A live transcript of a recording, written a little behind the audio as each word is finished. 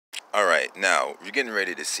Alright, now, you're getting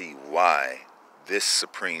ready to see why this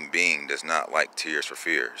supreme being does not like Tears for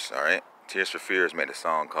Fears, alright? Tears for Fears made a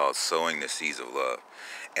song called Sowing the Seeds of Love.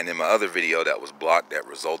 And in my other video that was blocked, that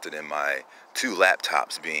resulted in my 2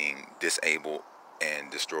 laptops being disabled and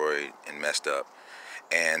destroyed and messed up,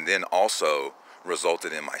 and then also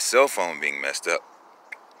resulted in my cell phone being messed up,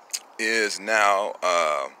 is now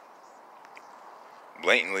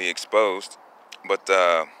blatantly exposed. But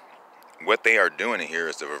what they are doing here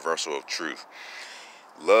is the reversal of truth.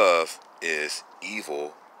 Love is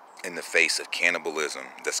evil in the face of cannibalism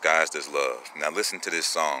disguised as love. Now listen to this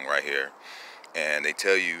song right here. And they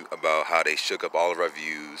tell you about how they shook up all of our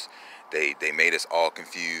views. They made us all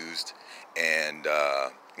confused. And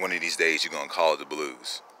one of these days you're going to call it the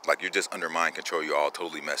blues. Like, you're just under mind control. You're all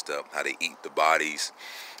totally messed up. How they eat the bodies.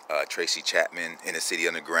 Tracy Chapman in the City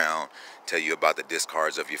Underground tell you about the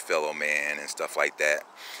discards of your fellow man and stuff like that.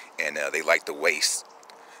 And they like the waste.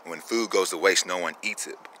 When food goes to waste, no one eats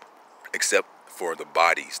it except for the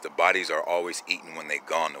bodies. The bodies are always eaten when they've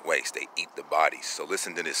gone to waste. They eat the bodies. So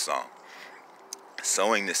listen to this song.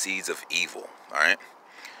 Sowing the seeds of evil, alright?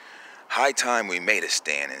 High time we made a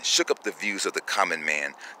stand and shook up the views of the common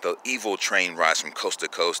man. The evil train rides from coast to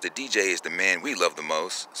coast. The DJ is the man we love the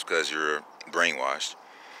most. It's because you're brainwashed.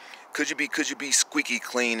 Could you be squeaky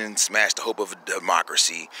clean and smash the hope of a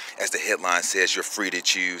democracy? As the headline says, you're free to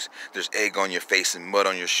choose. There's egg on your face and mud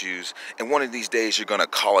on your shoes. And one of these days you're gonna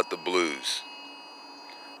call it the blues.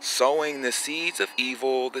 Sowing the seeds of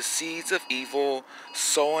evil, the seeds of evil.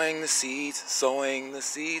 Sowing the seeds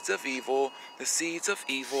of evil, the seeds of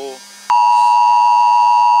evil.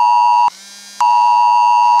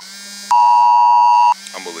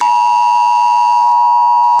 Unbelievable.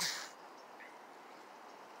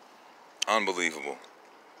 Unbelievable.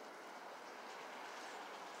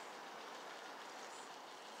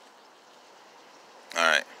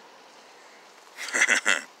 Alright.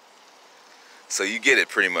 So you get it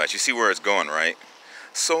pretty much. You see where it's going, right?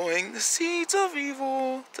 Sowing the seeds of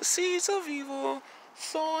evil, the seeds of evil,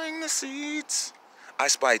 sowing the seeds. I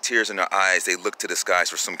spy tears in their eyes. They look to the skies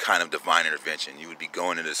for some kind of divine intervention. You would be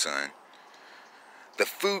going to the sun. The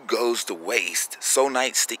food goes to waste. So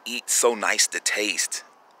nice to eat, so nice to taste.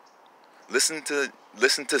 Listen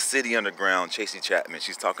to City Underground, Tracy Chapman.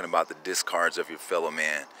 She's talking about the discards of your fellow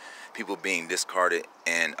man. People being discarded.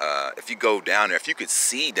 And if you go down there, if you could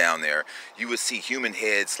see down there, you would see human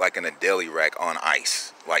heads like in a deli rack on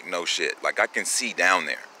ice. Like, no shit. Like, I can see down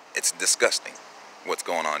there. It's disgusting what's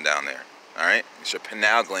going on down there. Alright? Your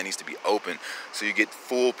pineal gland needs to be open so you get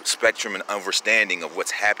full spectrum and understanding of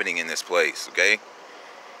what's happening in this place. Okay?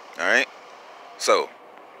 Alright? So,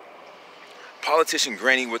 politician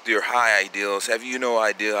Granny with your high ideals, have you no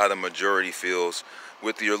idea how the majority feels?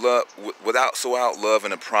 With your love, without so out love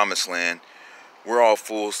in a promised land, we're all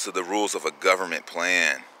fools to the rules of a government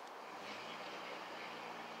plan.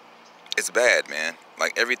 It's bad, man.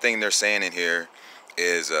 Like, everything they're saying in here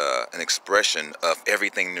is an expression of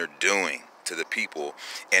everything they're doing to the people,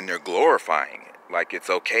 and they're glorifying it like it's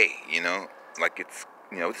okay, you know? Like it's,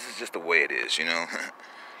 you know, this is just the way it is, you know?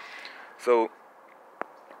 So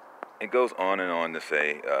it goes on and on to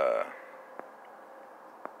say,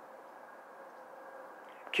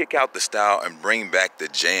 kick out the style and bring back the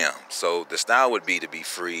jam. So the style would be to be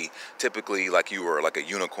free. Typically, like you were like a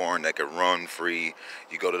unicorn that could run free.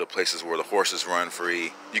 You go to the places where the horses run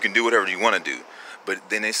free. You can do whatever you want to do. But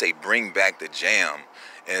then they say bring back the jam.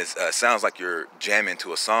 And it sounds like you're jamming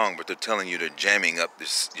to a song, but they're telling you they're jamming up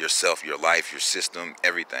yourself, your life, your system,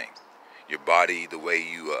 everything. Your body, the way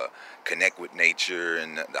you connect with nature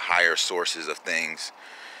and the higher sources of things.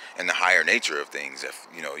 And the higher nature of things, if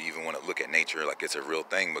you know, you even want to look at nature like it's a real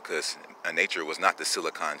thing, because nature was not the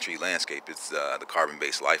silicon tree landscape, it's the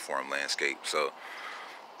carbon-based life form landscape. So,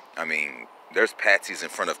 I mean, there's patsies in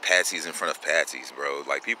front of patsies in front of patsies, bro.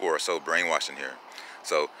 Like, people are so brainwashed in here.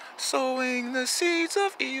 So, sowing the seeds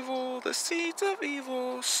of evil, the seeds of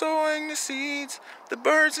evil, sowing the seeds, the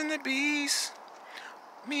birds and the bees,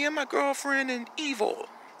 me and my girlfriend and evil.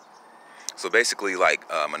 So basically, like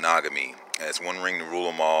monogamy, as one ring to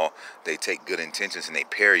rule them all. They take good intentions and they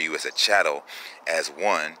pair you as a chattel as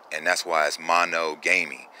one, and that's why it's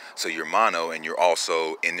monogamy. So you're mono and you're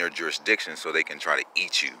also in their jurisdiction, so they can try to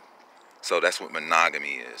eat you. So that's what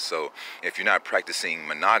monogamy is. So if you're not practicing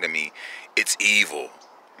monogamy, it's evil,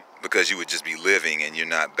 because you would just be living and you're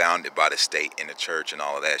not bounded by the state and the church and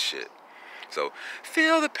all of that shit. So,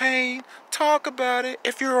 feel the pain, talk about it.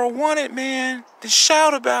 If you're a wanted man, then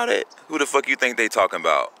shout about it. Who the fuck you think they talking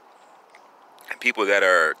about? People that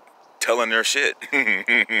are telling their shit.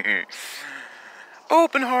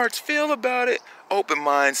 Open hearts, feel about it. Open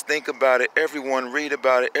minds think about it. Everyone read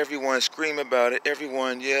about it. Everyone scream about it.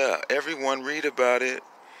 Everyone, yeah, everyone read about it.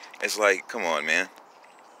 It's like, come on, man.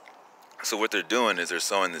 So what they're doing is they're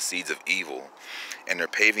sowing the seeds of evil, and they're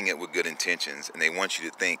paving it with good intentions, and they want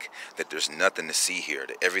you to think that there's nothing to see here,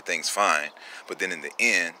 that everything's fine. But then in the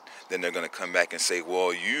end, then they're going to come back and say,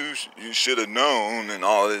 well, you should have known, and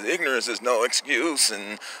all this ignorance is no excuse,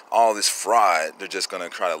 and all this fraud they're just going to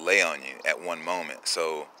try to lay on you at one moment.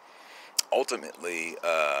 So ultimately,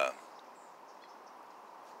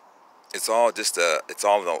 it's all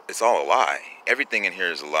a lie. Everything in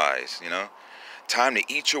here is lies, you know. Time to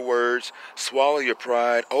eat your words, swallow your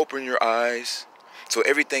pride, open your eyes. So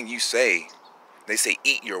everything you say, they say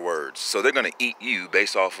eat your words. So they're going to eat you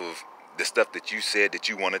based off of the stuff that you said that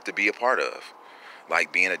you wanted to be a part of.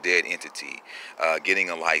 Like being a dead entity, getting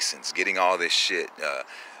a license, getting all this shit,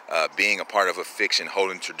 being a part of a fiction,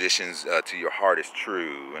 holding traditions to your heart is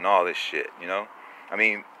true, and all this shit, you know? I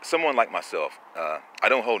mean, someone like myself, I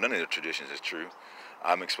don't hold none of the traditions as true.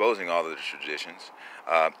 I'm exposing all of the traditions.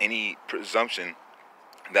 Any presumption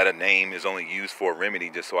that a name is only used for a remedy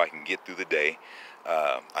just so I can get through the day.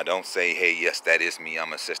 I don't say, hey, yes, that is me.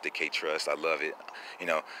 I'm a Sister K Trust. I love it. You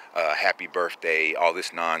know, happy birthday, all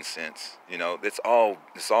this nonsense. You know, it's all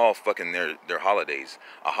fucking their holidays.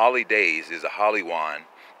 A holidays is a holly wand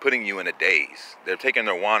putting you in a daze. They're taking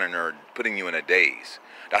their wand and they're putting you in a daze.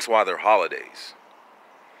 That's why they're holidays.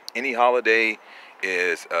 Any holiday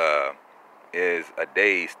is a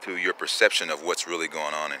daze to your perception of what's really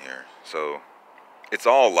going on in here. So it's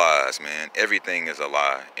all lies, man. Everything is a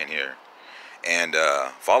lie in here. And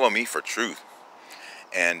follow me for truth.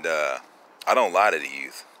 And I don't lie to the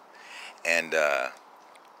youth. And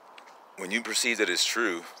when you perceive that it's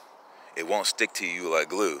true, it won't stick to you like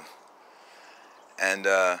glue. And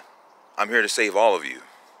I'm here to save all of you.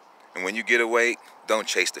 And when you get awake, don't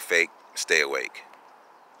chase the fake. Stay awake.